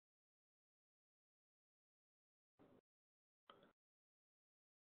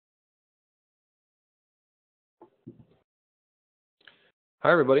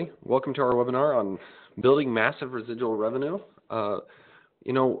Hi, everybody. Welcome to our webinar on building massive residual revenue. I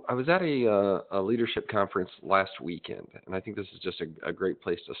was at a leadership conference last weekend, and I think this is just a great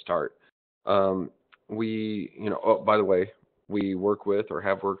place to start. By the way, we work with or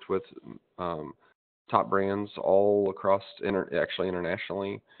have worked with top brands all across, actually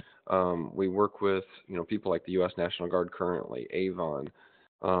internationally. We work with, people like the U.S. National Guard currently, Avon,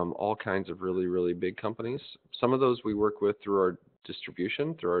 all kinds of really, really big companies. Some of those we work with through our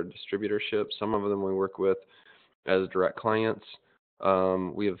distribution, through our distributorship. Some of them we work with as direct clients.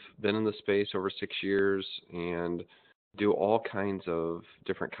 We have been in the space over 6 years and do all kinds of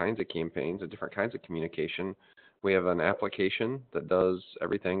different kinds of campaigns and different kinds of communication. We have an application that does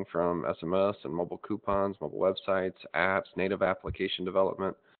everything from SMS and mobile coupons, mobile websites, apps, native application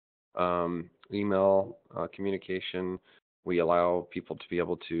development, email communication. We allow people to be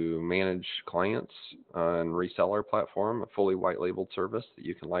able to manage clients and resell our platform, a fully white labeled service that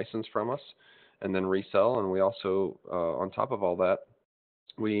you can license from us and then resell. And we also, on top of all that,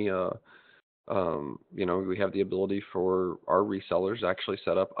 we we have the ability for our resellers to actually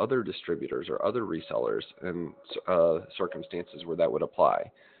set up other distributors or other resellers in circumstances where that would apply.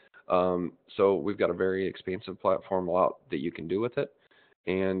 So we've got a very expansive platform, a lot that you can do with it.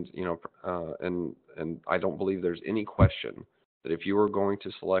 And, and I don't believe there's any question that if you were going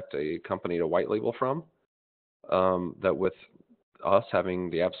to select a company to white label from, that with us having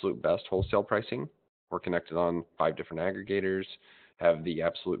the absolute best wholesale pricing, we're connected on 5 different aggregators, have the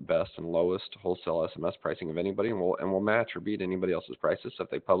absolute best and lowest wholesale SMS pricing of anybody, and we'll match or beat anybody else's prices if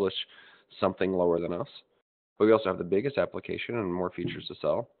they publish something lower than us. But we also have the biggest application and more features to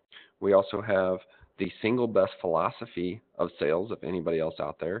sell. We also have the single best philosophy of sales of anybody else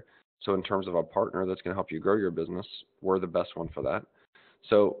out there. So in terms of a partner that's going to help you grow your business, we're the best one for that.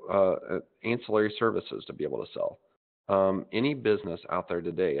 So ancillary services to be able to sell. Any business out there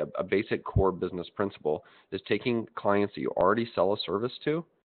today, a basic core business principle is taking clients that you already sell a service to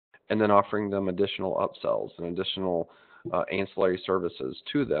and then offering them additional upsells and additional ancillary services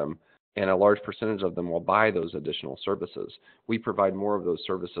to them. And a large percentage of them will buy those additional services. We provide more of those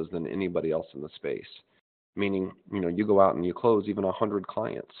services than anybody else in the space, meaning, you go out and you close even 100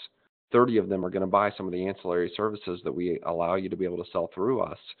 clients. 30 of them are going to buy some of the ancillary services that we allow you to be able to sell through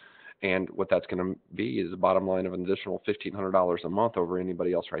us. And what that's going to be is a bottom line of an additional $1,500 a month over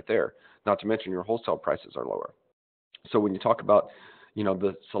anybody else right there. Not to mention your wholesale prices are lower. So when you talk about,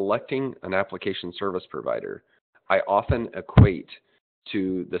 the selecting an application service provider, I often equate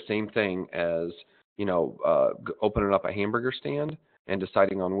to the same thing as, opening up a hamburger stand and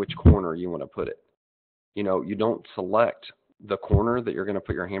deciding on which corner you want to put it. You don't select the corner that you're going to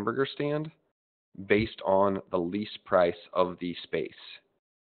put your hamburger stand based on the least price of the space.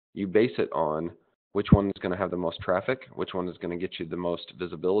 You base it on which one is going to have the most traffic, which one is going to get you the most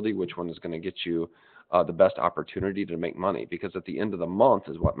visibility, which one is going to get you the best opportunity to make money. Because at the end of the month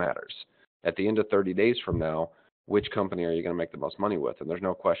is what matters. At the end of 30 days from now, which company are you going to make the most money with? And there's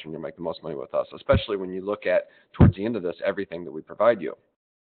no question you'll make the most money with us, especially when you look at, towards the end of this, everything that we provide you.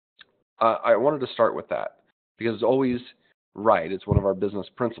 I wanted to start with that because it's always right. It's one of our business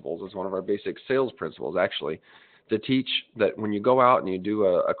principles. It's one of our basic sales principles, actually, to teach that when you go out and you do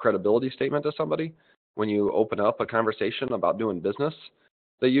a credibility statement to somebody, when you open up a conversation about doing business,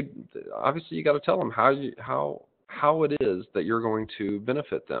 that you got to tell them how it is that you're going to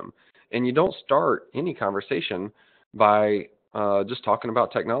benefit them. And you don't start any conversation by just talking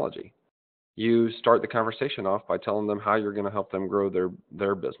about technology. You start the conversation off by telling them how you're going to help them grow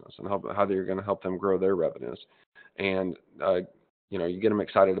their business and how you're going to help them grow their revenues. And, you get them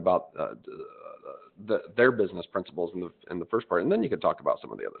excited about their business principles in the first part, and then you can talk about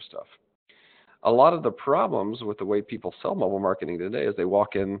some of the other stuff. A lot of the problems with the way people sell mobile marketing today is they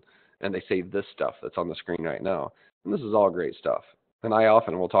walk in and they say this stuff that's on the screen right now. And this is all great stuff. And I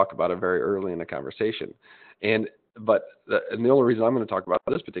often will talk about it very early in the conversation. And the only reason I'm going to talk about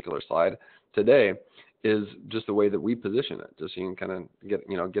this particular slide today is just the way that we position it, just so you can kind of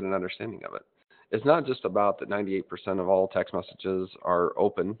get an understanding of it. It's not just about that 98% of all text messages are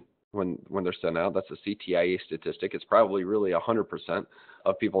open when they're sent out. That's a CTIA statistic. It's probably really 100%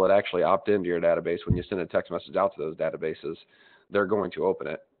 of people that actually opt into your database. When you send a text message out to those databases, they're going to open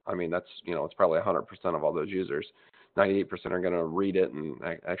it. I mean, that's, it's probably 100% of all those users. 98% are going to read it and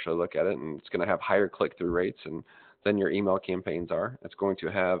actually look at it, and it's going to have higher click-through rates than your email campaigns are. It's going to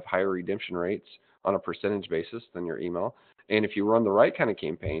have higher redemption rates on a percentage basis than your email. And if you run the right kind of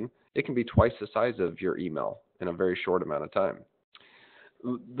campaign, it can be twice the size of your email in a very short amount of time.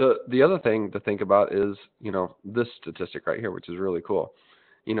 The other thing to think about is, this statistic right here, which is really cool.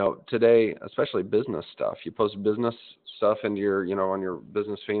 Today, especially business stuff, you post business stuff into your, on your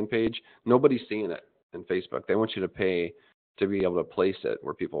business fan page. Nobody's seeing it in Facebook. They want you to pay to be able to place it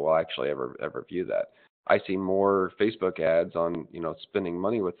where people will actually ever view that. I see more Facebook ads on, spending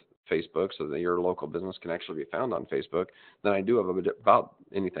money with Facebook so that your local business can actually be found on Facebook than I do about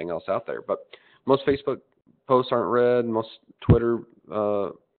anything else out there. But most Facebook posts aren't read. Most Twitter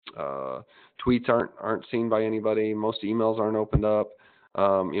tweets aren't seen by anybody. Most emails aren't opened up.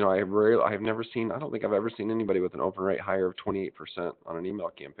 I've never seen. I don't think I've ever seen anybody with an open rate higher of 28% on an email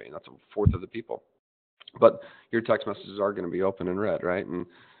campaign. That's a fourth of the people. But your text messages are going to be open and read, right? And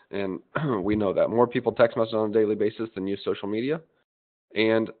we know that more people text message on a daily basis than use social media.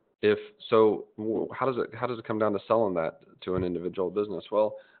 And if so, how does it come down to selling that to an individual business?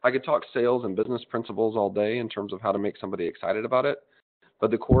 Well, I could talk sales and business principles all day in terms of how to make somebody excited about it,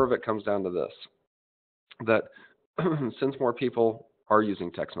 but the core of it comes down to this: that since more people are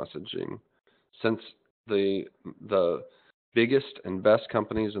using text messaging, since the biggest and best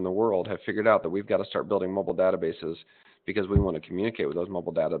companies in the world have figured out that we've got to start building mobile databases because we want to communicate with those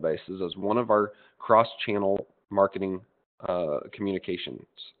mobile databases as one of our cross-channel marketing communications.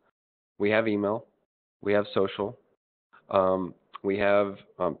 We have email, we have social, we have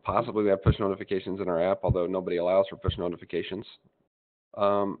possibly we have push notifications in our app, although nobody allows for push notifications.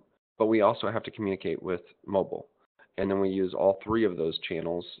 But we also have to communicate with mobile. And then we use all three of those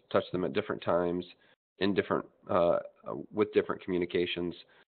channels, touch them at different times, in different with different communications.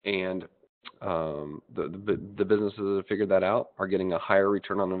 And the businesses that have figured that out are getting a higher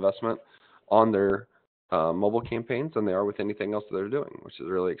return on investment on their mobile campaigns than they are with anything else that they're doing, which is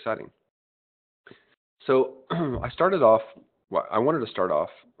really exciting. So I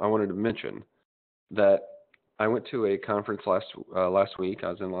wanted to mention that I went to a conference last week.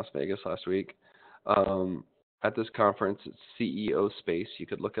 I was in Las Vegas last week. At this conference, it's CEO Space. You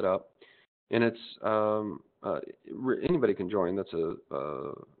could look it up, and it's anybody can join. That's a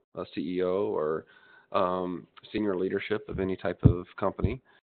CEO or senior leadership of any type of company.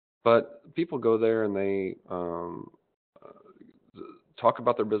 But people go there and they talk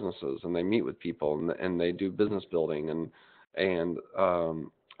about their businesses, and they meet with people, and they do business building, and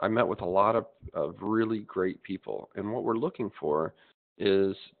I met with a lot of really great people. And what we're looking for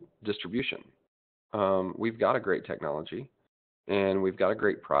is distribution. We've got a great technology, and we've got a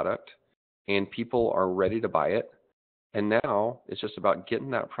great product, and people are ready to buy it. And now it's just about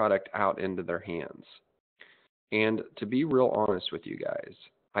getting that product out into their hands. And to be real honest with you guys,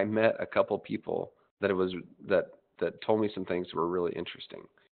 I met a couple people that told me some things that were really interesting.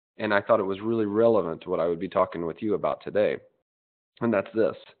 And I thought it was really relevant to what I would be talking with you about today. And that's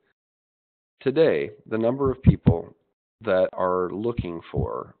this. Today, the number of people that are looking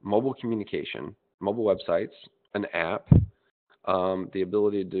for mobile communication, mobile websites, an app, the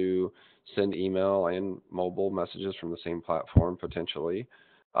ability to send email and mobile messages from the same platform potentially,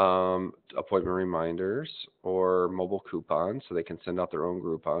 appointment reminders, or mobile coupons so they can send out their own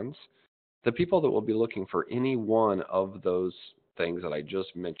Groupons. The people that will be looking for any one of those things that I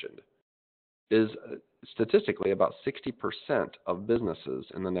just mentioned is statistically about 60% of businesses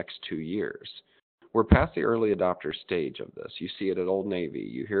in the next 2 years. We're past the early adopter stage of this. You see it at Old Navy.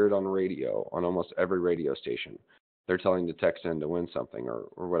 You hear it on radio, on almost every radio station. They're telling you to text in to win something or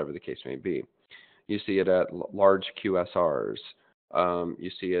whatever the case may be. You see it at large QSRs.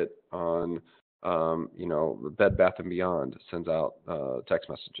 You see it on, Bed Bath & Beyond sends out text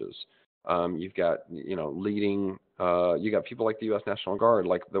messages. You've got, you got people like the U.S. National Guard,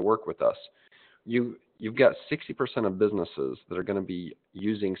 like that work with us. You've got 60% of businesses that are going to be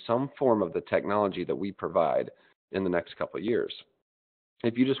using some form of the technology that we provide in the next couple of years.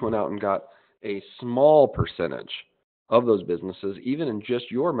 If you just went out and got a small percentage of those businesses, even in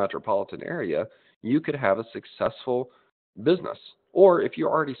just your metropolitan area, you could have a successful business. Or if you're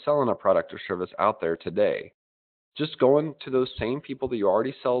already selling a product or service out there today, just going to those same people that you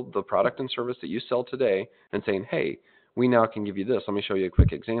already sell the product and service that you sell today and saying, hey, we now can give you this. Let me show you a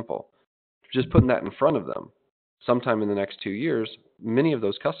quick example. Just putting that in front of them. Sometime in the next 2 years, many of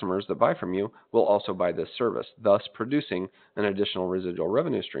those customers that buy from you will also buy this service, thus producing an additional residual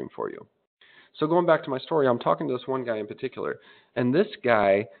revenue stream for you. So going back to my story, I'm talking to this one guy in particular, and this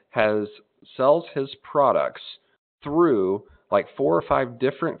guy sells his products through like 4 or 5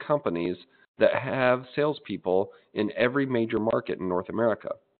 different companies that have salespeople in every major market in North America.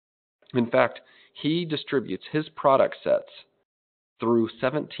 In fact, he distributes his product sets through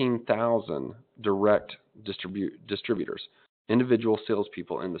 17,000 direct distributors, individual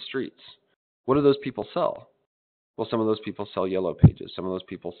salespeople in the streets. What do those people sell? Well, some of those people sell Yellow Pages. Some of those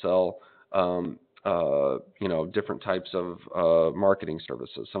people sell different types of marketing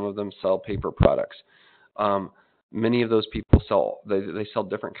services. Some of them sell paper products. Um, Many of those people they sell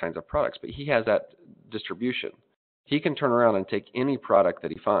different kinds of products, but he has that distribution. He can turn around and take any product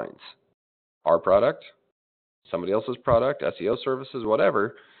that he finds, our product, somebody else's product, SEO services,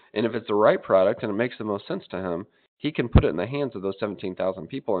 whatever, and if it's the right product and it makes the most sense to him, he can put it in the hands of those 17,000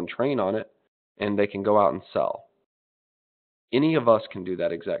 people and train on it, and they can go out and sell. Any of us can do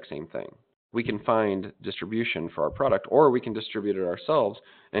that exact same thing. We can find distribution for our product, or we can distribute it ourselves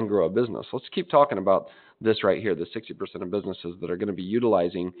and grow a business. Let's keep talking about this right here, the 60% of businesses that are going to be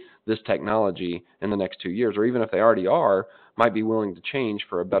utilizing this technology in the next 2 years, or even if they already are, might be willing to change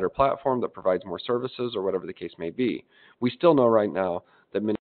for a better platform that provides more services or whatever the case may be. We still know right now that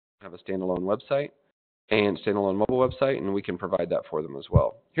many have a standalone website and standalone mobile website, and we can provide that for them as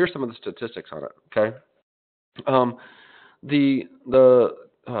well. Here's some of the statistics on it, okay?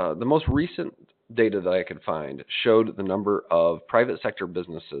 The most recent data that I could find showed the number of private sector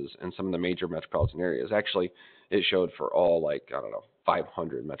businesses in some of the major metropolitan areas. Actually, it showed for all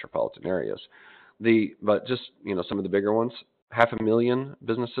 500 metropolitan areas. But just some of the bigger ones, 500,000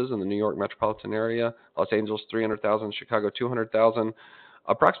 businesses in the New York metropolitan area, Los Angeles 300,000, Chicago 200,000,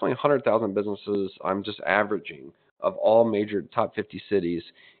 approximately 100,000 businesses. I'm just averaging of all major top 50 cities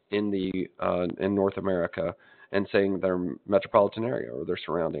in North America, and saying their metropolitan area or their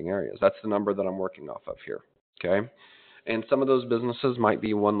surrounding areas. That's the number that I'm working off of here, okay? And some of those businesses might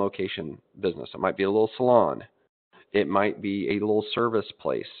be one location business. It might be a little salon. It might be a little service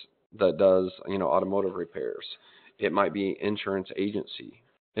place that does, automotive repairs. It might be insurance agency.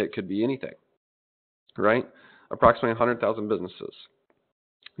 It could be anything, right? Approximately 100,000 businesses.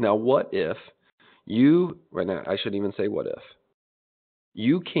 Now, what if right now, I shouldn't even say what if.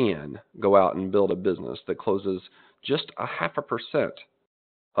 You can go out and build a business that closes just 0.5%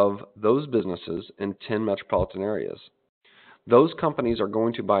 of those businesses in 10 metropolitan areas. Those companies are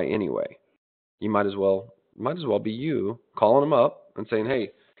going to buy anyway. You might as well be you calling them up and saying,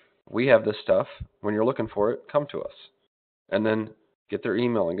 hey, we have this stuff. When you're looking for it, come to us. And then get their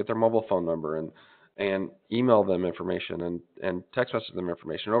email and get their mobile phone number and email them information and text message them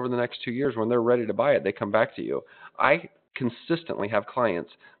information. Over the next 2 years, when they're ready to buy it, they come back to you. I consistently have clients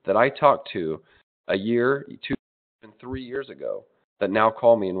that I talked to a year, 2, and 3 years ago that now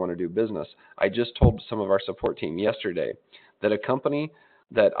call me and want to do business. I just told some of our support team yesterday that a company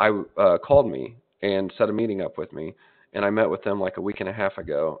that called me and set a meeting up with me, and I met with them like a week and a half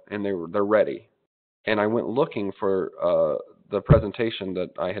ago, and they're ready. And I went looking for the presentation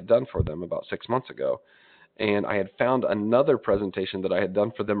that I had done for them about 6 months ago, and I had found another presentation that I had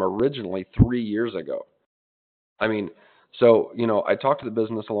done for them originally 3 years ago. I mean, so, I talked to the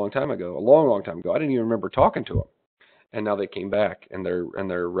business a long time ago. I didn't even remember talking to them. And now they came back and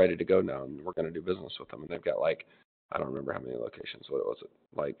they're ready to go now, and we're going to do business with them. And they've got I don't remember how many locations. What was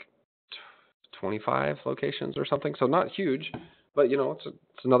it? 25 locations or something. So not huge, but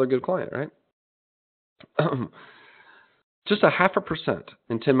it's another good client, right? Just 0.5%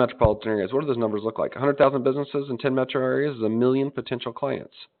 in 10 metropolitan areas. What do those numbers look like? 100,000 businesses in 10 metro areas is 1 million potential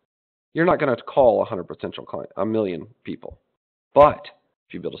clients. You're not going to call 100 potential clients, 1 million people. But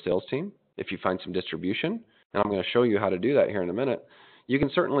if you build a sales team, if you find some distribution, and I'm going to show you how to do that here in a minute, you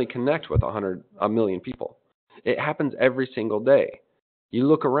can certainly connect with 1 million people. It happens every single day. You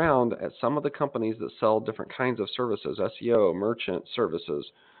look around at some of the companies that sell different kinds of services, SEO, merchant services.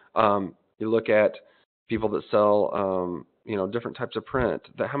 You look at people that sell, different types of print.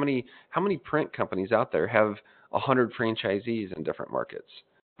 How many print companies out there have 100 franchisees in different markets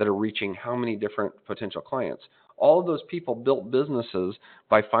that are reaching how many different potential clients? All of those people built businesses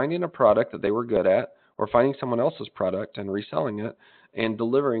by finding a product that they were good at, or finding someone else's product and reselling it and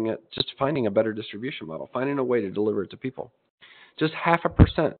delivering it, just finding a better distribution model, finding a way to deliver it to people. Just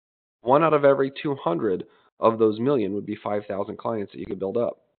 0.5%. 1 out of every 200 of those million would be 5,000 clients that you could build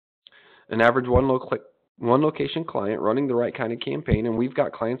up. An average one location client running the right kind of campaign, and we've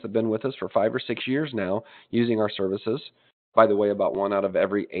got clients that have been with us for 5 or 6 years now using our services. By the way, about 1 out of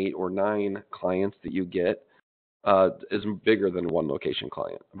every 8 or 9 clients that you get is bigger than one location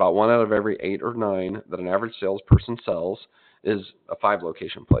client. About 1 out of every 8 or 9 that an average salesperson sells is a 5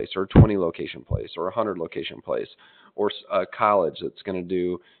 location place, or a 20 location place, or a 100 location place, or a college that's going to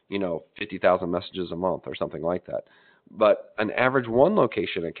do 50,000 messages a month or something like that. But an average 1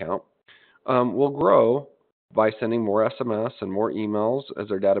 location account will grow by sending more SMS and more emails as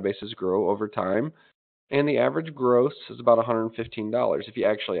their databases grow over time. And the average gross is about $115. If you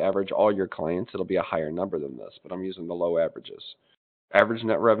actually average all your clients, it'll be a higher number than this, but I'm using the low averages. Average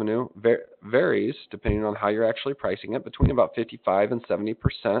net revenue varies depending on how you're actually pricing it, between about 55 and 70%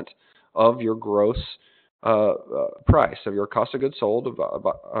 of your gross price of your cost of goods sold.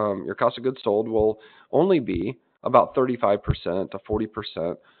 Your cost of goods sold will only be about 35% to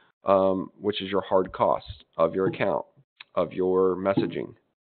 40%, which is your hard cost of your account, of your messaging.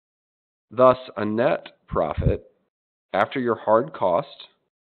 Thus, a net profit after your hard cost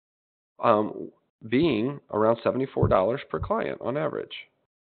being around $74 per client on average.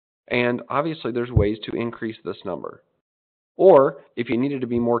 And obviously, there's ways to increase this number. Or if you needed to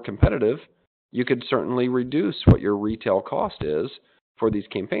be more competitive, you could certainly reduce what your retail cost is for these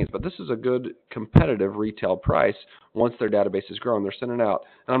campaigns. But this is a good competitive retail price once their database is grown. They're sending out,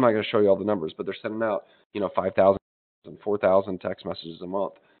 and I'm not going to show you all the numbers, but they're sending out, 5,000 and 4,000 text messages a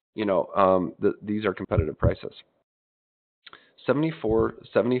month. These are competitive prices.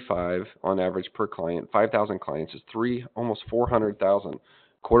 75 on average per client, 5,000 clients is almost 400,000,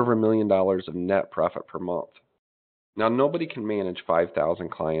 $250,000 of net profit per month. Now, nobody can manage 5,000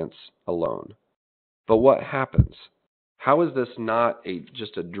 clients alone. But what happens? How is this not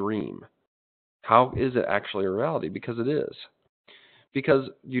just a dream? How is it actually a reality? Because it is. Because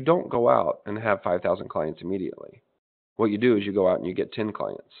you don't go out and have 5,000 clients immediately. What you do is you go out and you get 10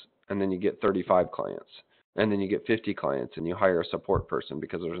 clients, and then you get 35 clients, and then you get 50 clients, and you hire a support person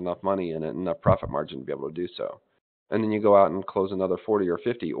because there's enough money in it and enough profit margin to be able to do so. And then you go out and close another 40 or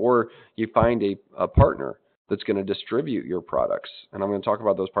 50, or you find a partner that's going to distribute your products. And I'm going to talk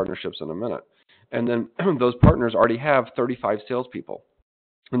about those partnerships in a minute. And then those partners already have 35 salespeople.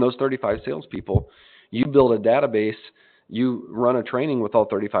 And those 35 salespeople, you build a database, you run a training with all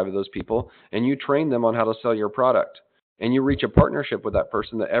 35 of those people, and you train them on how to sell your product. And you reach a partnership with that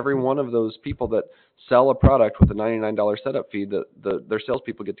person that every one of those people that sell a product with a $99 setup fee, their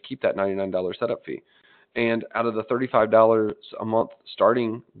salespeople get to keep that $99 setup fee. And out of the $35 a month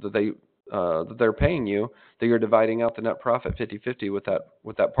starting that they're paying you, that you're dividing out the net profit 50-50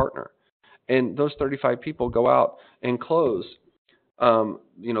 with that partner. And those 35 people go out and close,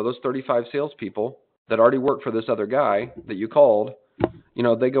 those 35 salespeople that already work for this other guy that you called,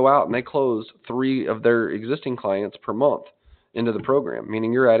 they go out and they close 3 of their existing clients per month into the program,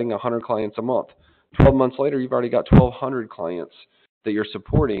 meaning you're adding 100 clients a month. 12 months later, you've already got 1,200 clients that you're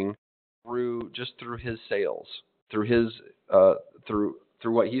supporting through his sales, through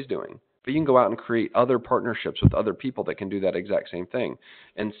what he's doing. But you can go out and create other partnerships with other people that can do that exact same thing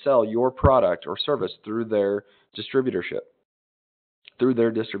and sell your product or service through their distributorship, through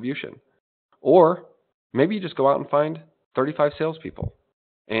their distribution. Or maybe you just go out and find 35 salespeople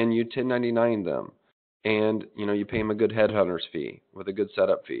and you 1099 them, and you pay them a good headhunter's fee with a good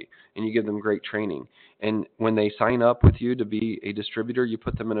setup fee, and you give them great training. And when they sign up with you to be a distributor, you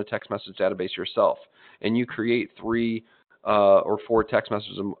put them in a text message database yourself, and you create 3 or 4 text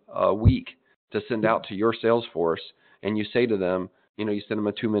messages a week to send out to your sales force, and you say to them, you send them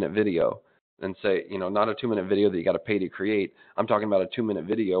a 2-minute video and say, not a 2-minute video that you got to pay to create. I'm talking about a 2-minute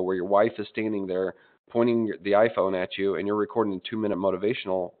video where your wife is standing there pointing the iPhone at you, and you're recording a 2-minute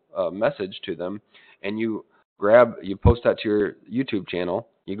motivational message to them, and you post that to your YouTube channel,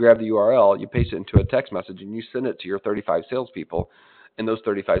 you grab the URL, you paste it into a text message, and you send it to your 35 salespeople. And those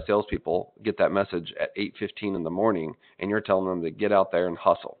 35 salespeople get that message at 8:15 in the morning, and you're telling them to get out there and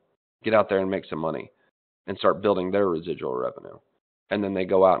hustle, get out there and make some money, and start building their residual revenue. And then they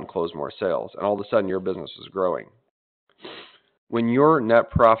go out and close more sales, and all of a sudden your business is growing. When your net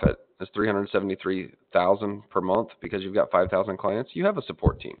profit is $373,000 per month because you've got 5,000 clients, you have a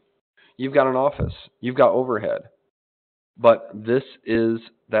support team, you've got an office, you've got overhead. But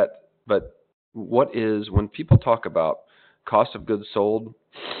what is when people talk about cost of goods sold,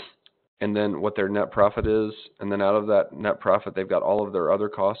 and then what their net profit is, and then out of that net profit, they've got all of their other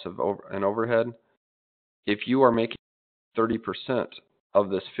costs and overhead. If you are making 30% of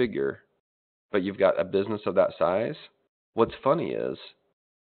this figure, but you've got a business of that size, what's funny is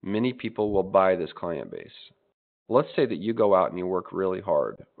many people will buy this client base. Let's say that you go out and you work really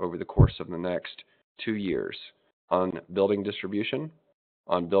hard over the course of the next 2 years on building distribution,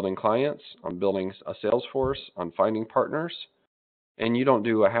 on building clients, on building a sales force, on finding partners, and you don't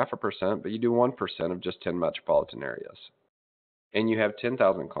do 0.5%, but you do 1% of just 10 metropolitan areas. And you have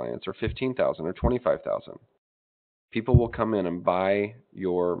 10,000 clients or 15,000 or 25,000. People will come in and buy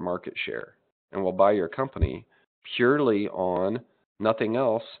your market share and will buy your company purely on nothing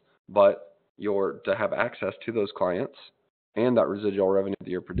else but to have access to those clients and that residual revenue that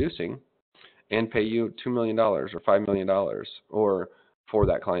you're producing, and pay you $2 million or $5 million or for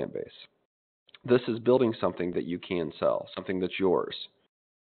that client base. This is building something that you can sell, something that's yours.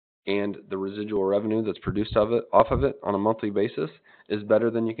 And the residual revenue that's produced off of it on a monthly basis is better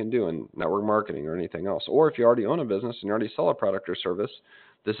than you can do in network marketing or anything else. Or if you already own a business and you already sell a product or service,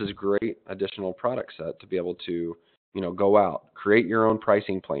 this is great additional product set to be able to, go out, create your own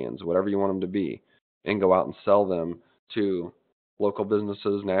pricing plans, whatever you want them to be, and go out and sell them to local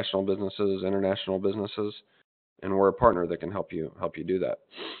businesses, national businesses, international businesses, and we're a partner that can help you do that.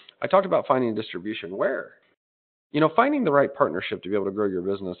 I talked about finding distribution. Where? Finding the right partnership to be able to grow your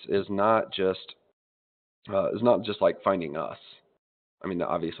business is not just like finding us. I mean,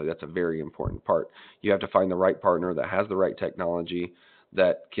 obviously that's a very important part. You have to find the right partner that has the right technology,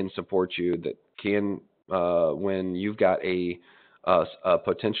 that can support you, that can, when you've got a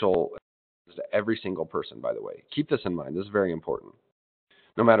potential, every single person, by the way. Keep this in mind. This is very important.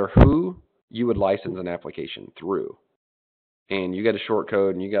 No matter who you would license an application through, and you got a short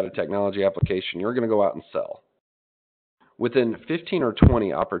code and you got a technology application, you're going to go out and sell. Within 15 or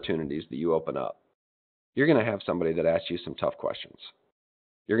 20 opportunities that you open up, you're going to have somebody that asks you some tough questions.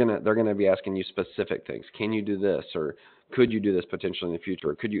 They're going to be asking you specific things. Can you do this? Or could you do this potentially in the future?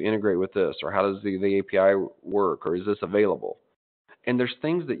 Or could you integrate with this? Or how does the API work? Or is this available? And there's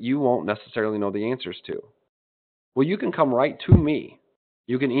things that you won't necessarily know the answers to. Well, you can come right to me.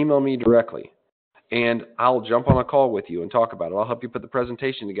 You can email me directly, and I'll jump on a call with you and talk about it. I'll help you put the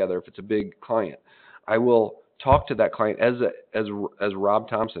presentation together if it's a big client. I will talk to that client as Rob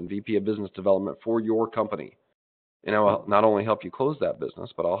Thompson, VP of Business Development for your company. And I will not only help you close that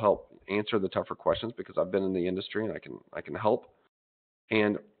business, but I'll help answer the tougher questions because I've been in the industry and I can help.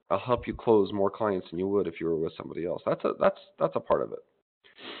 And I'll help you close more clients than you would if you were with somebody else. That's a part of it.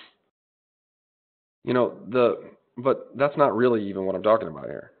 But that's not really even what I'm talking about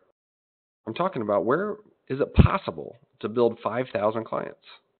here. I'm talking about, where is it possible to build 5,000 clients?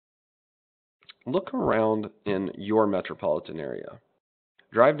 Look around in your metropolitan area.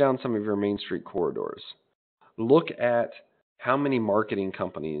 Drive down some of your Main Street corridors. Look at how many marketing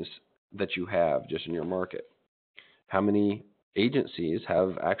companies that you have just in your market. How many agencies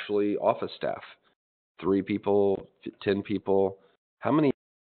have actually office staff? 3 people, 10 people? How many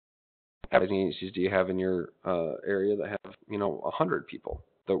advertising agencies do you have in your area that have, 100 people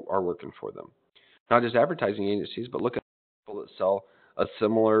that are working for them? Not just advertising agencies, but look at people that sell a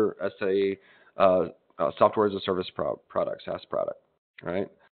similar, software as a service product, SaaS product, right?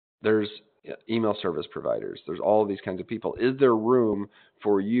 There's email service providers. There's all of these kinds of people. Is there room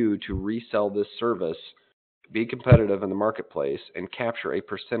for you to resell this service, be competitive in the marketplace, and capture a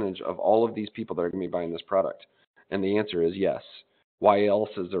percentage of all of these people that are going to be buying this product? And the answer is yes. Why else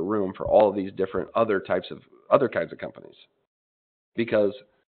is there room for all of these different other kinds of companies? Because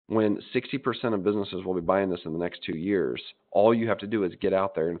when 60% of businesses will be buying this in the next 2 years, all you have to do is get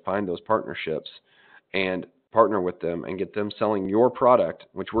out there and find those partnerships and partner with them and get them selling your product,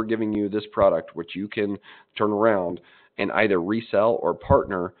 which we're giving you this product, which you can turn around and either resell or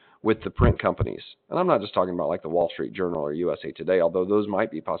partner with the print companies. And I'm not just talking about like the Wall Street Journal or USA Today, although those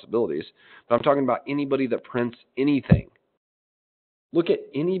might be possibilities, but I'm talking about anybody that prints anything. Look at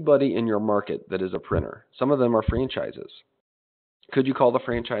anybody in your market that is a printer. Some of them are franchises. Could you call the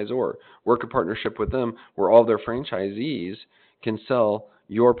franchisor, work a partnership with them where all their franchisees can sell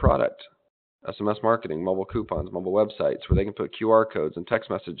your product? SMS marketing, mobile coupons, mobile websites where they can put QR codes and text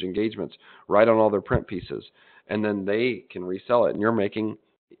message engagements right on all their print pieces, and then they can resell it, and you're making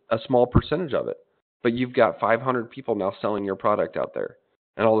a small percentage of it. But you've got 500 people now selling your product out there,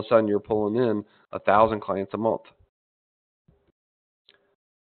 and all of a sudden you're pulling in 1,000 clients a month.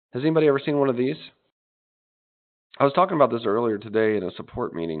 Has anybody ever seen one of these? I was talking about this earlier today in a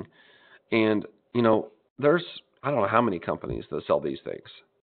support meeting, and there's, I don't know how many companies that sell these things.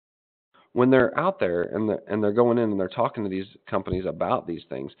 When they're out there and they're going in and they're talking to these companies about these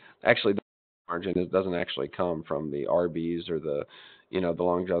things, actually the margin doesn't actually come from the Arby's or the the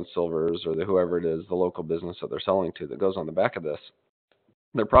Long John Silver's or the whoever it is, the local business that they're selling to that goes on the back of this.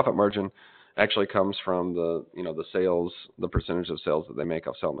 Their profit margin actually comes from the the sales, the percentage of sales that they make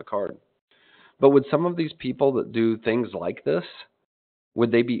off selling the card. But would some of these people that do things like this,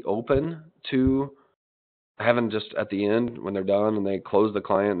 would they be open to having just at the end when they're done and they close the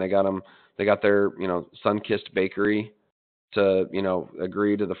client and they got their Sunkissed Bakery to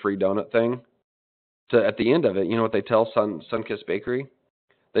agree to the free donut thing? To at the end of it, you know what they tell Sunkissed Bakery?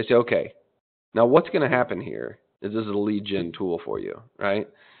 They say, okay, now what's going to happen here is this is a lead gen tool for you, right?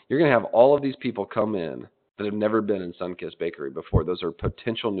 You're going to have all of these people come in that have never been in Sunkissed Bakery before. Those are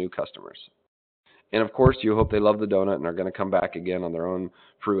potential new customers. And of course, you hope they love the donut and are going to come back again on their own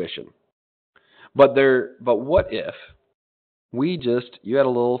fruition. But what if you had a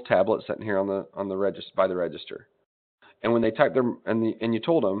little tablet sitting here on the register by the register, and when they typed and you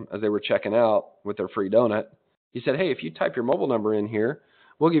told them as they were checking out with their free donut, you said, hey, if you type your mobile number in here,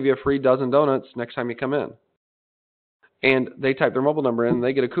 we'll give you a free dozen donuts next time you come in. and they type their mobile number in, and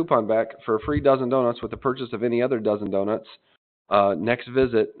they get a coupon back for a free dozen donuts with the purchase of any other dozen donuts next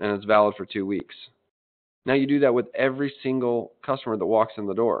visit, and it's valid for 2 weeks. Now you do that with every single customer that walks in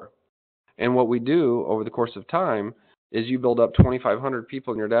the door. And what we do over the course of time is you build up 2,500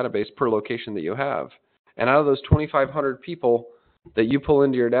 people in your database per location that you have. And out of those 2,500 people that you pull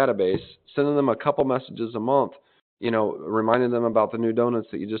into your database, sending them a couple messages a month, reminding them about the new donuts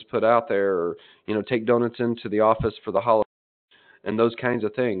that you just put out there, or, take donuts into the office for the holiday and those kinds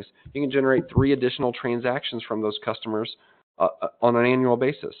of things, you can generate 3 additional transactions from those customers on an annual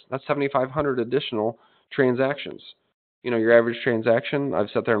basis. That's 7,500 additional transactions. Your average transaction, I've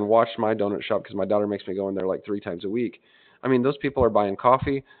sat there and watched my donut shop because my daughter makes me go in there like 3 times a week. I mean, those people are buying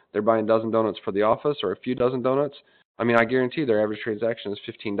coffee. They're buying a dozen donuts for the office or a few dozen donuts. I mean, I guarantee their average transaction is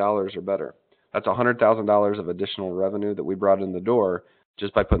 $15 or better. That's $100,000 of additional revenue that we brought in the door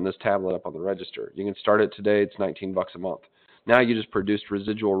just by putting this tablet up on the register. You can start it today. It's $19 a month. Now you just produced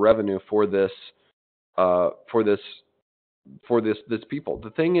residual revenue for this people. The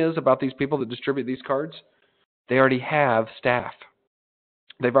thing is about these people that distribute these cards, they already have staff.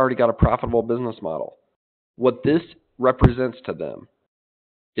 They've already got a profitable business model. What this represents to them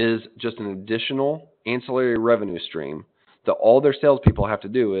is just an additional ancillary revenue stream that all their salespeople have to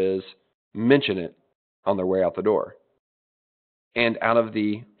do is mention it on their way out the door. And out of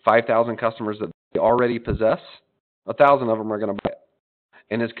the 5,000 customers that they already possess, 1,000 of them are going to buy it.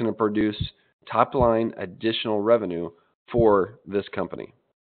 And it's going to produce top-line additional revenue for this company.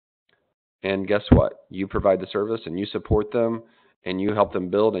 And guess what? You provide the service, and you support them, and you help them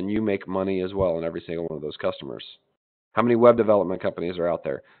build, and you make money as well in every single one of those customers. How many web development companies are out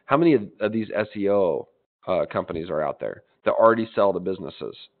there? How many of these SEO companies are out there that already sell to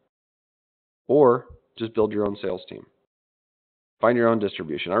businesses? Or just build your own sales team. Find your own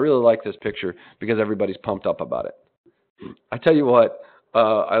distribution. I really like this picture because everybody's pumped up about it. I tell you what,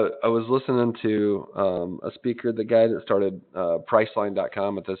 I was listening to a speaker, the guy that started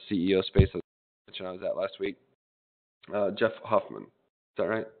Priceline.com at the CEO space that I was at last week, Jeff Huffman. Is that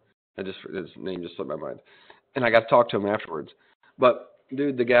right? His name just slipped my mind. And I got to talk to him afterwards. But,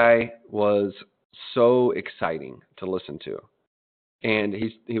 dude, the guy was so exciting to listen to. And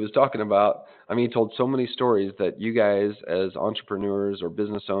he was talking about, he told so many stories that you guys as entrepreneurs or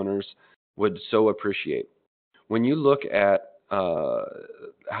business owners would so appreciate. When you look at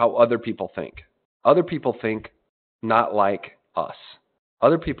how other people think not like us.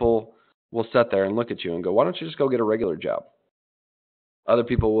 Other people will sit there and look at you and go, why don't you just go get a regular job? Other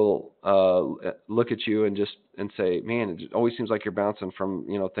people will look at you and say, man, it always seems like you're bouncing from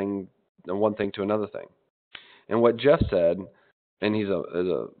one thing to another thing. And what Jeff said, and he's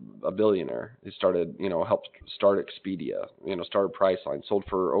a billionaire. He started, helped start Expedia, started Priceline, sold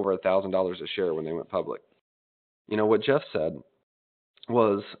for over $1,000 a share when they went public. What Jeff said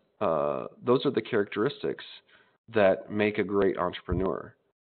was, those are the characteristics that make a great entrepreneur.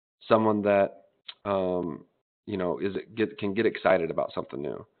 Someone that, can get excited about something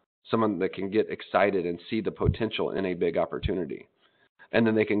new. Someone that can get excited and see the potential in a big opportunity. And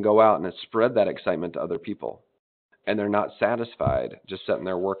then they can go out and spread that excitement to other people. And they're not satisfied just sitting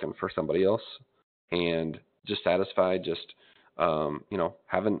there working for somebody else and just satisfied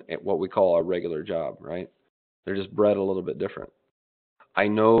having what we call a regular job, right? They're just bred a little bit different. I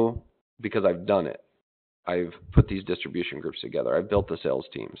know because I've done it. I've put these distribution groups together. I've built the sales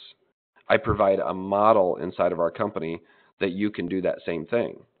teams. I provide a model inside of our company that you can do that same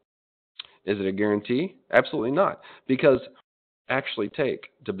thing. Is it a guarantee? Absolutely not. Because actually take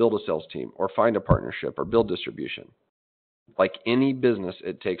to build a sales team or find a partnership or build distribution. Like any business,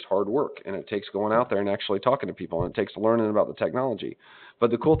 it takes hard work and it takes going out there and actually talking to people and it takes learning about the technology.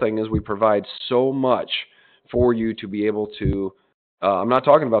 But the cool thing is we provide so much for you to be able to, I'm not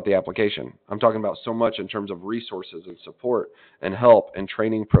talking about the application. I'm talking about so much in terms of resources and support and help and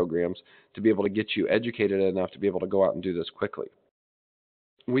training programs to be able to get you educated enough to be able to go out and do this quickly.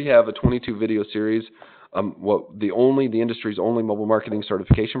 We have a 22 video series, the industry's only mobile marketing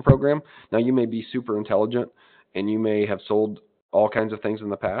certification program. Now, you may be super intelligent and you may have sold all kinds of things in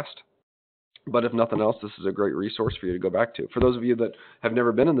the past, but if nothing else, this is a great resource for you to go back to. For those of you that have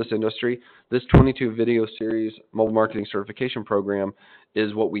never been in this industry, this 22 video series mobile marketing certification program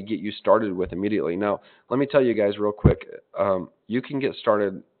is what we get you started with immediately. Now, let me tell you guys real quick, you can get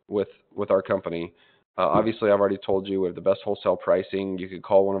started with our company. Obviously, I've already told you we have the best wholesale pricing. You could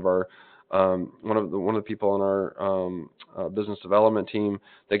call one of the people on our business development team.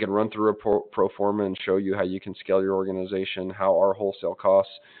 They can run through a pro forma and show you how you can scale your organization, how our wholesale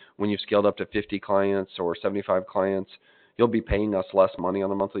costs. When you've scaled up to 50 clients or 75 clients, you'll be paying us less money on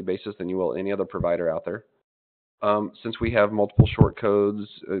a monthly basis than you will any other provider out there. Since we have multiple short codes,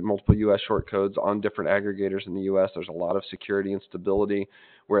 multiple U.S. short codes on different aggregators in the U.S., there's a lot of security and stability,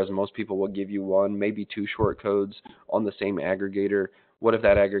 whereas most people will give you one, maybe two short codes on the same aggregator. What if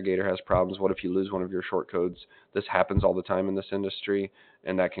that aggregator has problems? What if you lose one of your short codes? This happens all the time in this industry,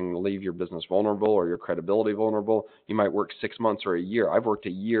 and that can leave your business vulnerable or your credibility vulnerable. You might work 6 months or a year. I've worked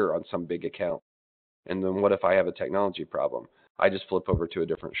a year on some big account. And then what if I have a technology problem? I just flip over to a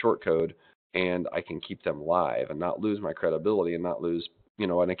different short code and I can keep them live and not lose my credibility and not lose,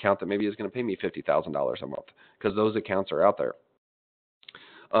 an account that maybe is going to pay me $50,000 a month, because those accounts are out there.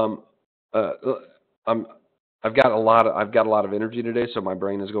 Um, uh, I'm, I've got a lot of energy today, so my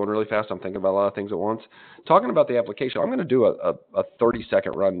brain is going really fast. I'm thinking about a lot of things at once. Talking about the application, I'm going to do a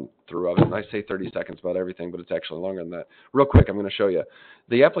 30-second run through of it. And I say 30 seconds about everything, but it's actually longer than that. Real quick, I'm going to show you.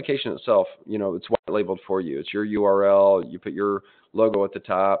 The application itself, it's white labeled for you. It's your URL. You put your logo at the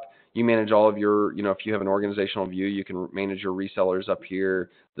top. You manage all of your, if you have an organizational view, you can manage your resellers up here.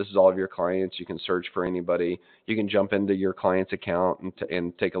 This is all of your clients. You can search for anybody. You can jump into your client's account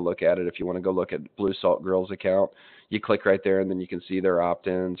and take a look at it. If you want to go look at Blue Salt Grill's account, you click right there, and then you can see their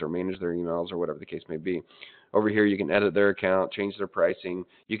opt-ins or manage their emails or whatever the case may be. Over here, you can edit their account, change their pricing.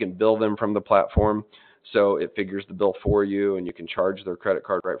 You can bill them from the platform, so it figures the bill for you, and you can charge their credit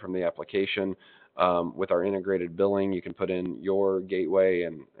card right from the application. With our integrated billing, you can put in your gateway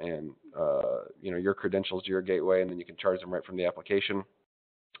and your credentials to your gateway, and then you can charge them right from the application.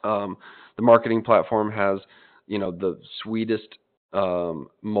 The marketing platform has, the sweetest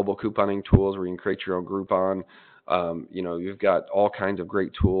mobile couponing tools where you can create your own Groupon. You've got all kinds of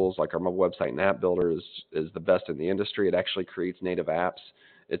great tools, like our mobile website and app builder is the best in the industry. It actually creates native apps.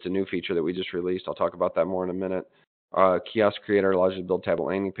 It's a new feature that we just released. I'll talk about that more in a minute. Kiosk Creator allows you to build tablet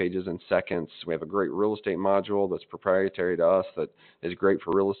landing pages in seconds. We have a great real estate module that's proprietary to us that is great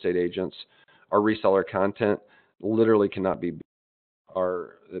for real estate agents. Our reseller content literally cannot be beat.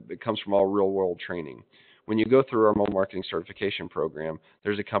 It comes from all real-world training. When you go through our mobile marketing certification program,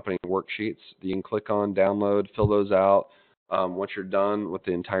 there's accompanying worksheets that you can click on, download, fill those out. Once you're done with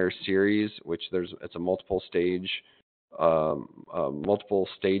the entire series, it's a multiple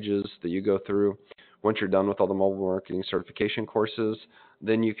stages that you go through. Once you're done with all the mobile marketing certification courses,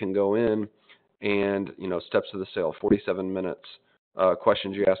 then you can go in and, steps of the sale, 47 minutes,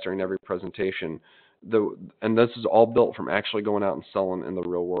 questions you ask during every presentation. And this is all built from actually going out and selling in the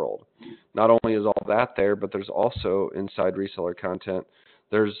real world. Not only is all that there, but there's also inside reseller content.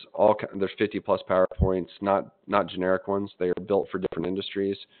 There's 50 plus PowerPoints, not generic ones. They are built for different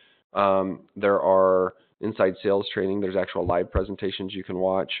industries. There are inside sales training. There's actual live presentations you can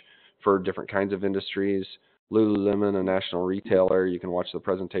watch for different kinds of industries. Lululemon, a national retailer, you can watch the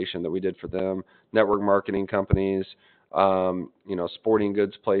presentation that we did for them. Network marketing companies, sporting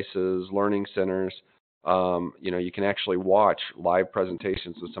goods places, learning centers. You can actually watch live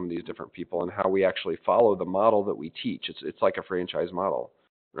presentations with some of these different people and how we actually follow the model that we teach. It's like a franchise model,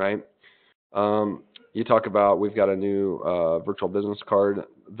 right? You talk about, we've got a new virtual business card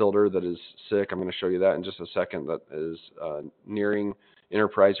builder that is sick. I'm going to show you that in just a second. That is nearing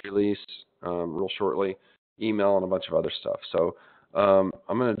enterprise release real shortly. Email and a bunch of other stuff. So I'm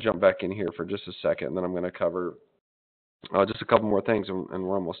going to jump back in here for just a second, and then I'm going to cover just a couple more things, and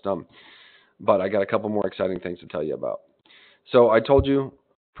we're almost done. But I got a couple more exciting things to tell you about. So I told you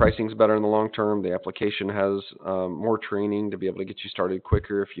pricing's better in the long term. The application has more training to be able to get you started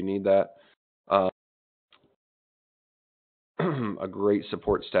quicker if you need that. A great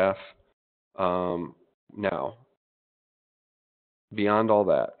support staff. Now, beyond all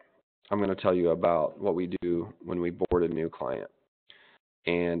that, I'm going to tell you about what we do when we board a new client.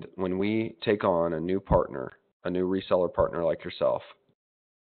 And when we take on a new partner, a new reseller partner like yourself,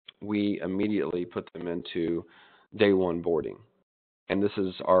 we immediately put them into day one boarding. And this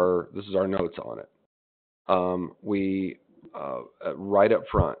is our notes on it. We right up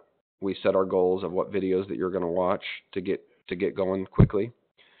front, we set our goals of what videos that you're going to watch to get going quickly.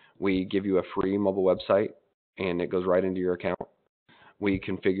 We give you a free mobile website, and it goes right into your account. We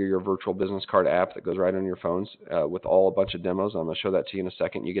configure your virtual business card app that goes right on your phones with a bunch of demos. I'm going to show that to you in a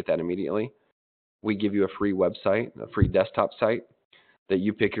second. You get that immediately. We give you a free website, a free desktop site that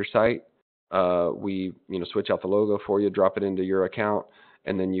you pick your site. We switch out the logo for you, drop it into your account,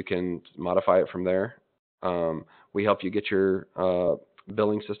 and then you can modify it from there. We help you get your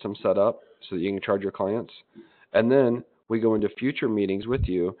billing system set up so that you can charge your clients. And then we go into future meetings with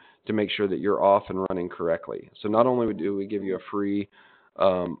you to make sure that you're off and running correctly. So not only do we give you a free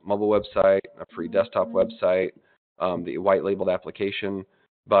mobile website, a free desktop website, the white labeled application,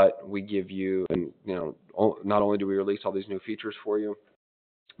 but we give you, and not only do we release all these new features for you,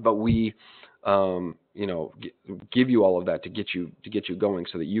 but we give you all of that to get you going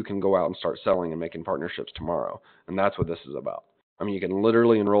so that you can go out and start selling and making partnerships tomorrow. And that's what this is about. I mean, you can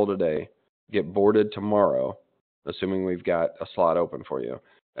literally enroll today, get boarded tomorrow, assuming we've got a slot open for you,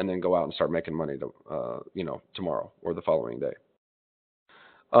 and then go out and start making money tomorrow or the following day.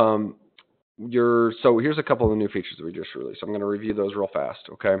 So here's a couple of the new features that we just released. I'm going to review those real fast,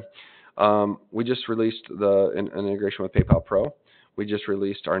 okay? We just released an integration with PayPal Pro. We just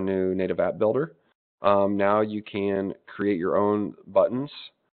released our new native app builder. Now you can create your own buttons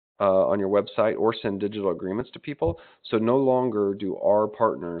on your website or send digital agreements to people. So no longer do our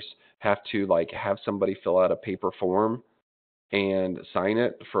partners have to have somebody fill out a paper form and sign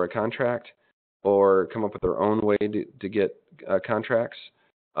it for a contract or come up with their own way to get contracts.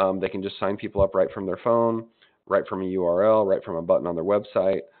 They can just sign people up right from their phone, right from a URL, right from a button on their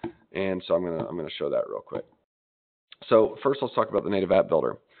website. And so I'm gonna show that real quick. So first, let's talk about the native app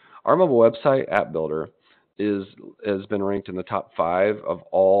builder. Our mobile website app builder has been ranked in the top 5 of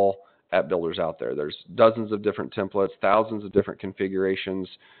all app builders out there. There's dozens of different templates, thousands of different configurations.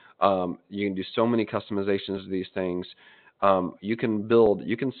 You can do so many customizations to these things. You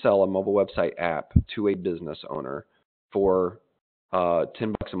can sell a mobile website app to a business owner for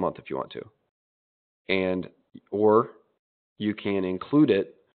 $10 a month if you want to, or you can include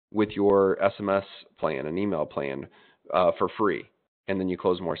it with your SMS plan, an email plan, for free, and then you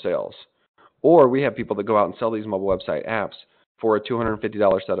close more sales. Or we have people that go out and sell these mobile website apps for a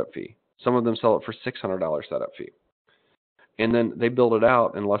 $250 setup fee. Some of them sell it for $600 setup fee, and then they build it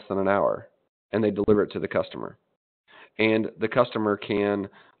out in less than an hour, and they deliver it to the customer. And the customer can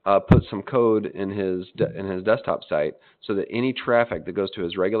put some code in his desktop site so that any traffic that goes to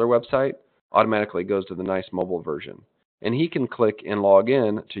his regular website automatically goes to the nice mobile version. And he can click and log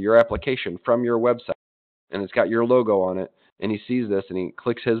in to your application from your website, and it's got your logo on it, and he sees this, and he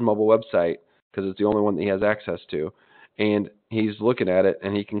clicks his mobile website because it's the only one that he has access to, and he's looking at it,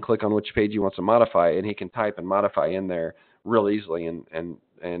 and he can click on which page he wants to modify, and he can type and modify in there real easily and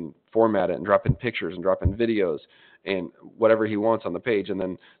format it and drop in pictures and drop in videos and whatever he wants on the page, and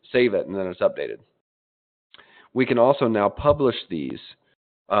then save it, and then it's updated. We can also now publish these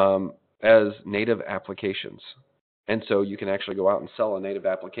as native applications. And so you can actually go out and sell a native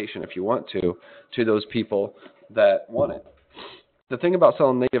application if you want to those people that want it. The thing about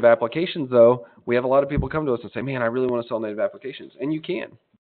selling native applications, though, we have a lot of people come to us and say, man, I really want to sell native applications. And you can.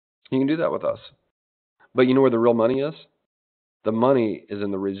 You can do that with us. But you know where the real money is? The money is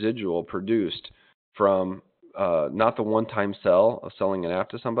in the residual produced from not the one-time sell of selling an app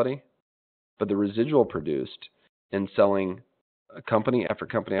to somebody, but the residual produced in selling a company after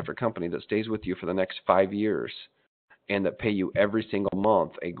company after company that stays with you for the next 5 years and that pay you every single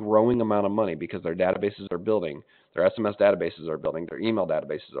month a growing amount of money because their databases are building, their SMS databases are building, their email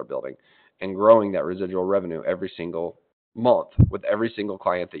databases are building, and growing that residual revenue every single month with every single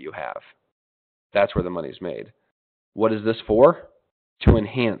client that you have. That's where the money's made. What is this for? To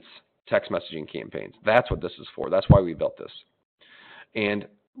enhance text messaging campaigns. That's what this is for. That's why we built this. And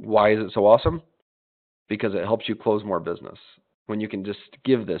why is it so awesome? Because it helps you close more business. When you can just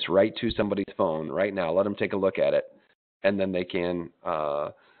give this right to somebody's phone right now, let them take a look at it, and then they can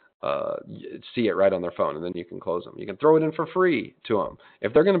see it right on their phone, and then you can close them. You can throw it in for free to them.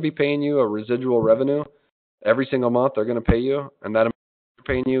 If they're going to be paying you a residual revenue every single month, they're going to pay you, and that amount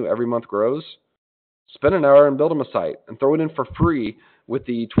they're paying you every month grows, spend an hour and build them a site and throw it in for free with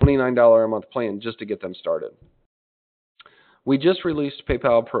the $29 a month plan just to get them started. We just released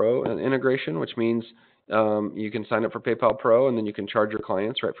PayPal Pro integration, which means you can sign up for PayPal Pro and then you can charge your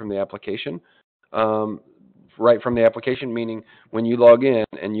clients right from the application. Right from the application, meaning when you log in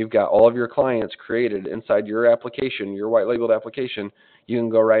and you've got all of your clients created inside your application, your white labeled application, you can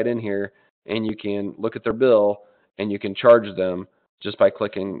go right in here and you can look at their bill and you can charge them just by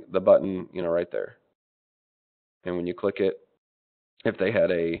clicking the button, right there. And when you click it, if they had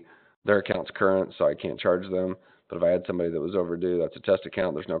their account's current, so I can't charge them. But if I had somebody that was overdue, that's a test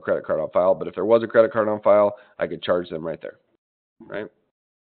account. There's no credit card on file. But if there was a credit card on file, I could charge them right there. Right?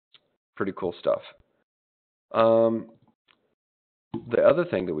 Pretty cool stuff. The other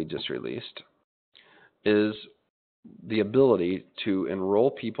thing that we just released is the ability to enroll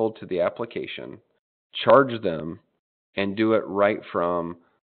people to the application, charge them, and do it right from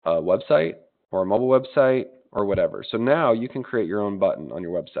a website or a mobile website or whatever. So now you can create your own button on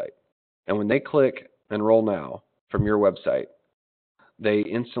your website. And when they click Enroll Now from your website, they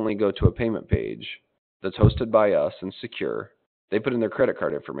instantly go to a payment page that's hosted by us and secure. They put in their credit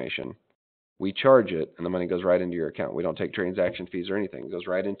card information. We charge it, and the money goes right into your account. We don't take transaction fees or anything. It goes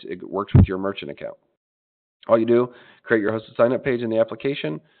right into, it works with your merchant account. All you do, create your hosted sign-up page in the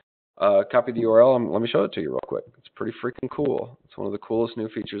application, Copy the URL. Let me show it to you real quick. It's pretty freaking cool. It's one of the coolest new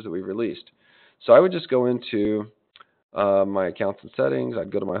features that we've released. So I would just go into my accounts and settings.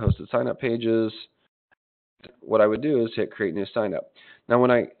 I'd go to my hosted signup pages. What I would do is hit create new signup. Now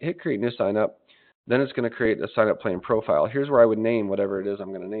when I hit create new signup, then it's going to create a signup plan profile. Here's where I would name whatever it is I'm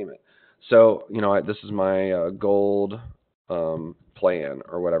going to name it. So, this is my gold plan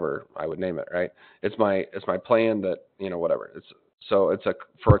or whatever I would name it, right? It's my plan that, whatever. It's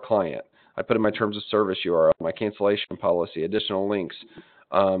for a client. I put in my terms of service URL, my cancellation policy, additional links.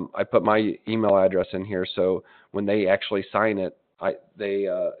 I put my email address in here, so when they actually sign it,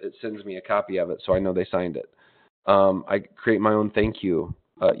 it sends me a copy of it, so I know they signed it. I create my own thank you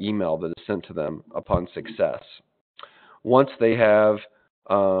email that is sent to them upon success. Once they have,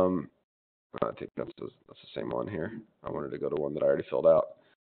 I think that's the same one here. I wanted to go to one that I already filled out.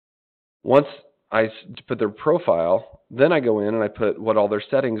 Once I put their profile, then I go in and I put what all their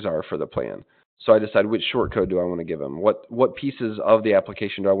settings are for the plan. So I decide which short code do I want to give them. What pieces of the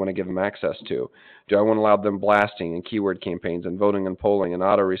application do I want to give them access to? Do I want to allow them blasting and keyword campaigns and voting and polling and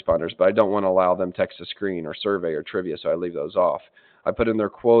autoresponders, but I don't want to allow them text to screen or survey or trivia, so I leave those off. I put in their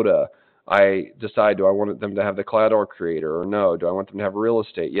quota. I decide, do I want them to have the collateral creator or no? Do I want them to have real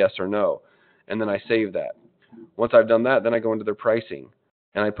estate, yes or no? And then I save that. Once I've done that, then I go into their pricing.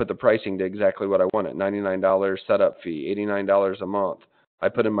 And I put the pricing to exactly what I want it, $99 setup fee, $89 a month. I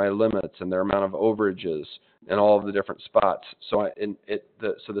put in my limits and their amount of overages and all of the different spots. So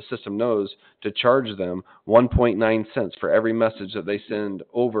the system knows to charge them 1.9 cents for every message that they send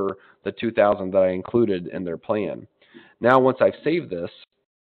over the 2,000 that I included in their plan. Now, once I've saved this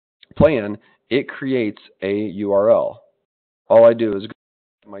plan, it creates a URL. All I do is go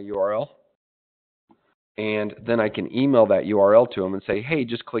to my URL, and then I can email that URL to them and say, hey,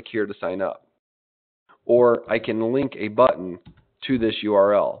 just click here to sign up. Or I can link a button to this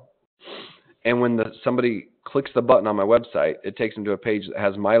URL. And when somebody clicks the button on my website, it takes them to a page that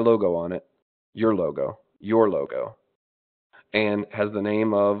has my logo on it, your logo, and has the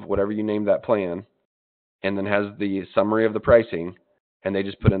name of whatever you name that plan, and then has the summary of the pricing, and they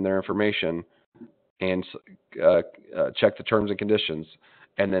just put in their information and check the terms and conditions,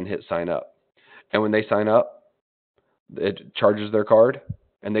 and then hit sign up. And when they sign up, it charges their card,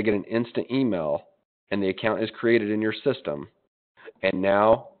 and they get an instant email, and the account is created in your system. And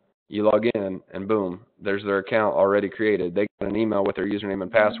now you log in, and boom, there's their account already created. They get an email with their username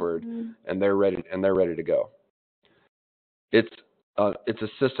and password, and they're ready to go. It's a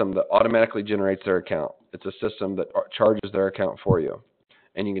system that automatically generates their account. It's a system that charges their account for you,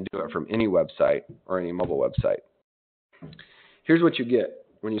 and you can do it from any website or any mobile website. Here's what you get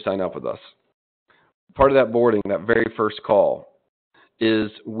when you sign up with us. Part of that boarding, that very first call,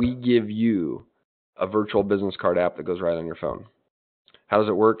 is we give you a virtual business card app that goes right on your phone. How does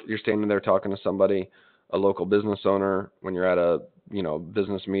it work? You're standing there talking to somebody, a local business owner, when you're at a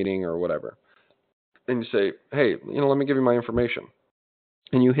business meeting or whatever. And you say, hey, let me give you my information.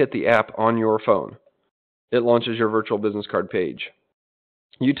 And you hit the app on your phone. It launches your virtual business card page.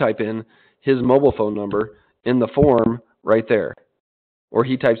 You type in his mobile phone number in the form right there. Or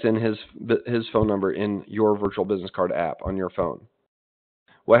he types in his phone number in your virtual business card app on your phone.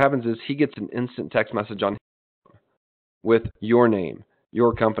 What happens is he gets an instant text message on his phone with your name,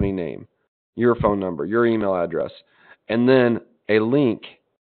 your company name, your phone number, your email address, and then a link.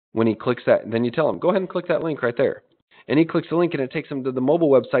 When he clicks that, then you tell him, go ahead and click that link right there. And he clicks the link, and it takes him to the mobile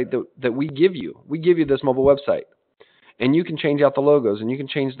website that we give you. We give you this mobile website. And you can change out the logos, and you can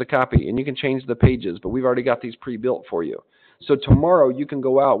change the copy, and you can change the pages, but we've already got these pre-built for you. So tomorrow you can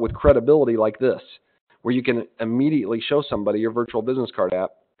go out with credibility like this, where you can immediately show somebody your virtual business card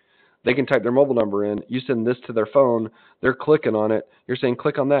app. They can type their mobile number in. You send this to their phone. They're clicking on it. You're saying,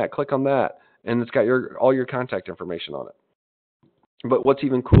 click on that, and it's got all your contact information on it. But what's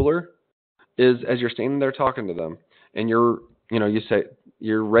even cooler is as you're standing there talking to them, and you say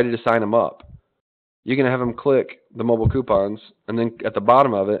you're ready to sign them up, you can have them click the mobile coupons, and then at the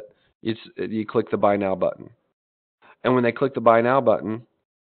bottom of it, you click the Buy Now button. And when they click the Buy Now button,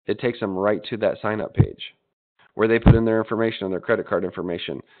 it takes them right to that sign-up page where they put in their information and their credit card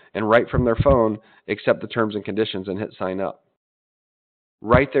information, and right from their phone, accept the terms and conditions and hit sign up.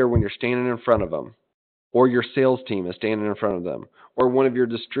 Right there when you're standing in front of them, or your sales team is standing in front of them, or one of your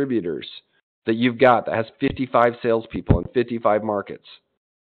distributors that you've got that has 55 salespeople in 55 markets.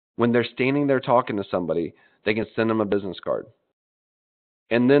 When they're standing there talking to somebody, they can send them a business card.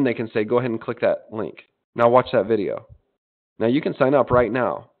 And then they can say, go ahead and click that link. Now watch that video. Now you can sign up right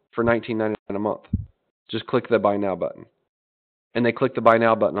now for $19.99 a month. Just click the Buy Now button. And they click the Buy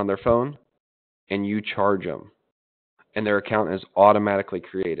Now button on their phone, and you charge them. And their account is automatically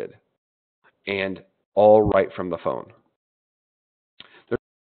created. and all right from the phone. There's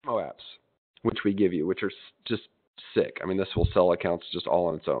demo apps, which we give you, which are just sick. I mean, this will sell accounts just all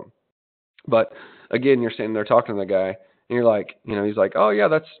on its own. But again, you're standing there talking to the guy, and you're like, he's like, oh yeah,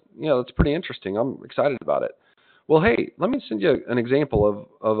 that's pretty interesting. I'm excited about it. Well, hey, let me send you an example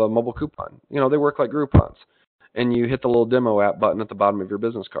of a mobile coupon. They work like Groupons, and you hit the little demo app button at the bottom of your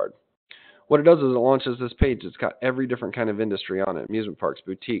business card. What it does is it launches this page. It's got every different kind of industry on it: amusement parks,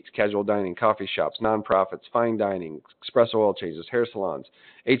 boutiques, casual dining, coffee shops, nonprofits, fine dining, express oil changes, hair salons,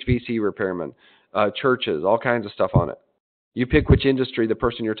 HVAC repairmen, churches, all kinds of stuff on it. You pick which industry the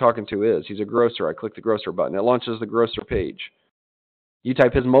person you're talking to is. He's a grocer. I click the grocer button. It launches the grocer page. You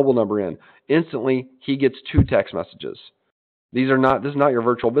type his mobile number in. Instantly, he gets 2 text messages. This is not your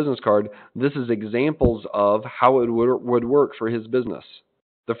virtual business card. This is examples of how it would work for his business.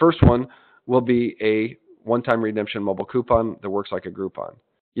 The first one will be a one-time redemption mobile coupon that works like a Groupon.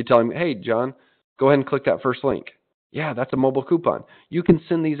 You tell him, hey, John, go ahead and click that first link. Yeah, that's a mobile coupon. You can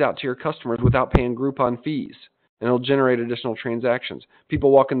send these out to your customers without paying Groupon fees, and it'll generate additional transactions. People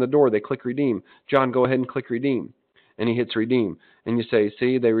walk in the door, they click redeem. John, go ahead and click redeem. And he hits redeem. And you say,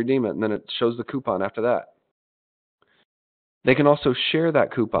 see, they redeem it, and then it shows the coupon after that. They can also share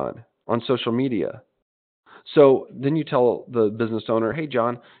that coupon on social media. So then you tell the business owner, hey,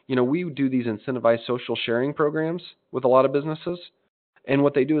 John, we do these incentivized social sharing programs with a lot of businesses. And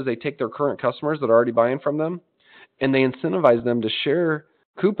what they do is they take their current customers that are already buying from them, and they incentivize them to share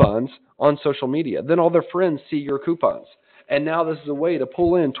coupons on social media. Then all their friends see your coupons. And now this is a way to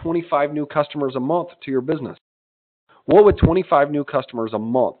pull in 25 new customers a month to your business. What would 25 new customers a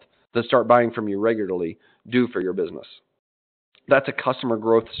month that start buying from you regularly do for your business? That's a customer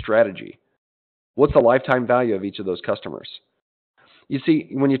growth strategy. What's the lifetime value of each of those customers? You see,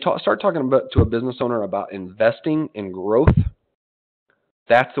 when you start talking to a business owner about investing in growth,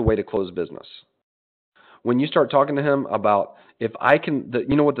 that's the way to close business. When you start talking to him about if I can,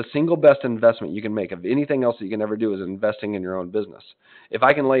 the single best investment you can make of anything else that you can ever do is investing in your own business. If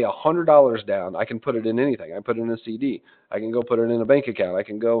I can lay $100 down, I can put it in anything. I put it in a CD. I can go put it in a bank account. I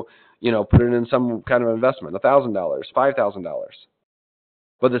can go, put it in some kind of investment, $1,000, $5,000.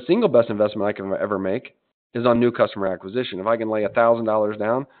 But the single best investment I can ever make is on new customer acquisition. If I can lay $1,000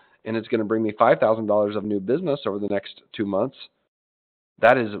 down and it's going to bring me $5,000 of new business over the next 2 months,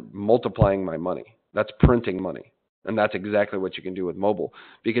 that is multiplying my money. That's printing money. And that's exactly what you can do with mobile,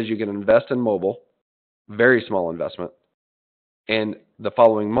 because you can invest in mobile, very small investment, and the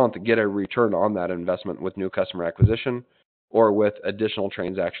following month get a return on that investment with new customer acquisition or with additional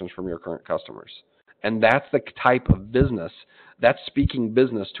transactions from your current customers. And that's the type of business, that's speaking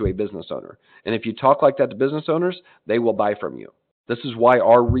business to a business owner. And if you talk like that to business owners, they will buy from you. This is why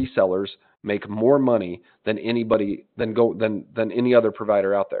our resellers make more money than than any other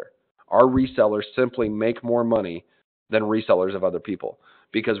provider out there. Our resellers simply make more money than resellers of other people,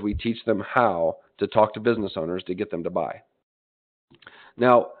 because we teach them how to talk to business owners to get them to buy.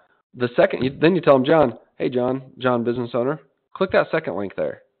 Now, then you tell them, John, hey, John, business owner, click that second link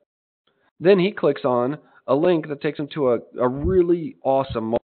there. Then he clicks on a link that takes him to a really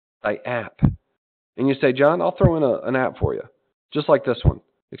awesome multi app. And you say, John, I'll throw in an app for you, just like this one,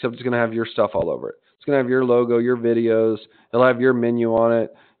 except it's going to have your stuff all over it. It's going to have your logo, your videos. It'll have your menu on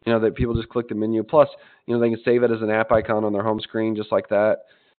it, that people just click the menu. Plus, they can save it as an app icon on their home screen, just like that.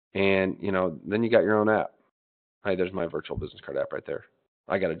 And, then you got your own app. Hey, there's my virtual business card app right there.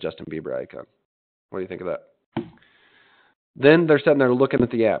 I got a Justin Bieber icon. What do you think of that? Then they're sitting there looking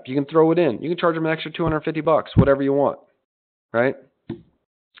at the app. You can throw it in. You can charge them an extra $250, whatever you want, right?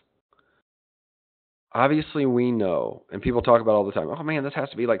 Obviously, we know, and people talk about all the time, oh man, this has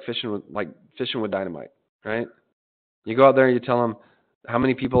to be like fishing with dynamite, right? You go out there and you tell them how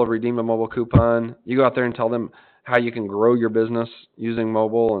many people have redeemed a mobile coupon. You go out there and tell them how you can grow your business using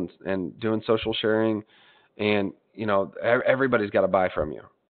mobile and doing social sharing. And, everybody's got to buy from you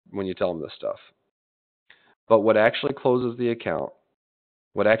when you tell them this stuff. But what actually closes the account,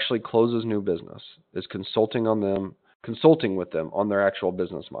 what actually closes new business, is consulting with them on their actual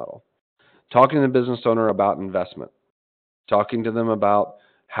business model. Talking to the business owner about investment. Talking to them about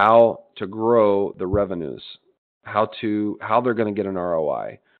how to grow the revenues, how they're going to get an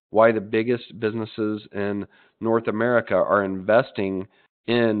ROI, why the biggest businesses in North America are investing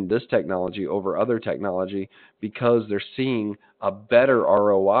in this technology over other technology, because they're seeing a better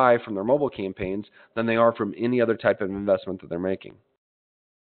ROI from their mobile campaigns than they are from any other type of investment that they're making.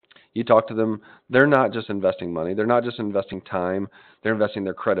 You talk to them, they're not just investing money, they're not just investing time, they're investing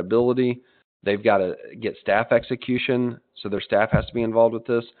their credibility. They've got to get staff execution, so their staff has to be involved with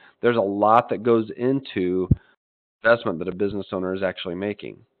this. There's a lot that goes into investment that a business owner is actually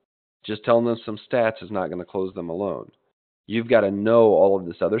making. Just telling them some stats is not going to close them a loan. You've got to know all of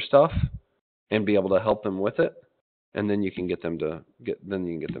this other stuff and be able to help them with it, and then you can get them to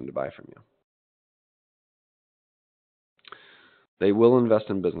buy from you. They will invest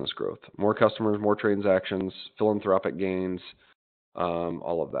in business growth, more customers, more transactions, philanthropic gains,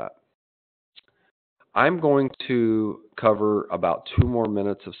 all of that. I'm going to cover about 2 more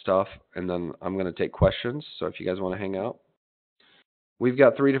minutes of stuff, and then I'm going to take questions. So if you guys want to hang out, we've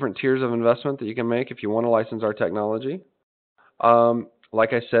got 3 different tiers of investment that you can make if you want to license our technology.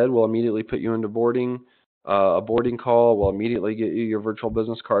 Like I said, we'll immediately put you into boarding, a boarding call. We'll immediately get you your virtual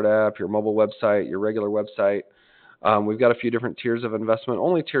business card app, your mobile website, your regular website. We've got a few different tiers of investment.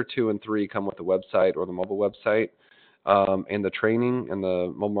 Only tier 2 and 3 come with the website or the mobile website, and the training and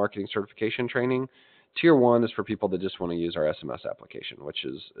the mobile marketing certification training. Tier 1 is for people that just want to use our SMS application, which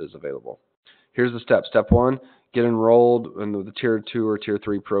is available. Here's the steps. Step 1, get enrolled in the tier 2 or tier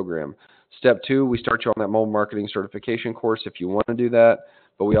 3 program. Step 2, we start you on that mobile marketing certification course if you want to do that,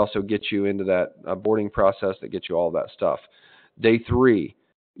 but we also get you into that boarding process that gets you all that stuff. Day 3,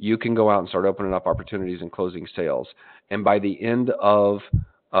 you can go out and start opening up opportunities and closing sales. And by the end of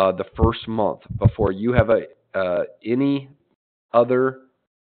the first month, before you have any other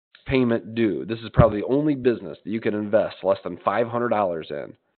payment due, this is probably the only business that you can invest less than $500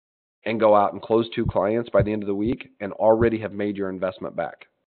 in and go out and close 2 clients by the end of the week and already have made your investment back.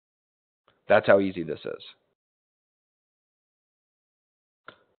 That's how easy this is.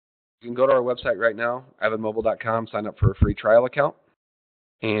 You can go to our website right now, avidmobile.com, sign up for a free trial account,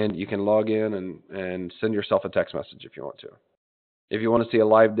 and you can log in and send yourself a text message if you want to. If you want to see a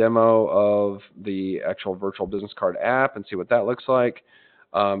live demo of the actual virtual business card app and see what that looks like,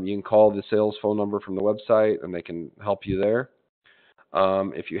 you can call the sales phone number from the website, and they can help you there.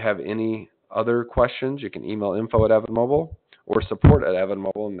 If you have any other questions, you can email info@avidmobile or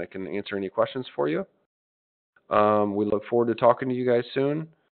support@avidmobile, and they can answer any questions for you. We look forward to talking to you guys soon.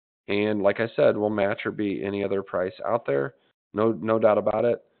 And like I said, we'll match or beat any other price out there. No doubt about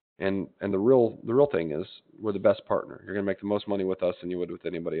it. And the real thing is we're the best partner. You're going to make the most money with us than you would with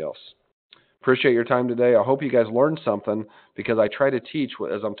anybody else. Appreciate your time today. I hope you guys learned something because I try to teach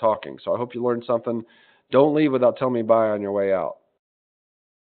as I'm talking. So I hope you learned something. Don't leave without telling me bye on your way out.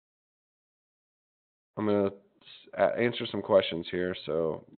 I'm going to answer some questions here. So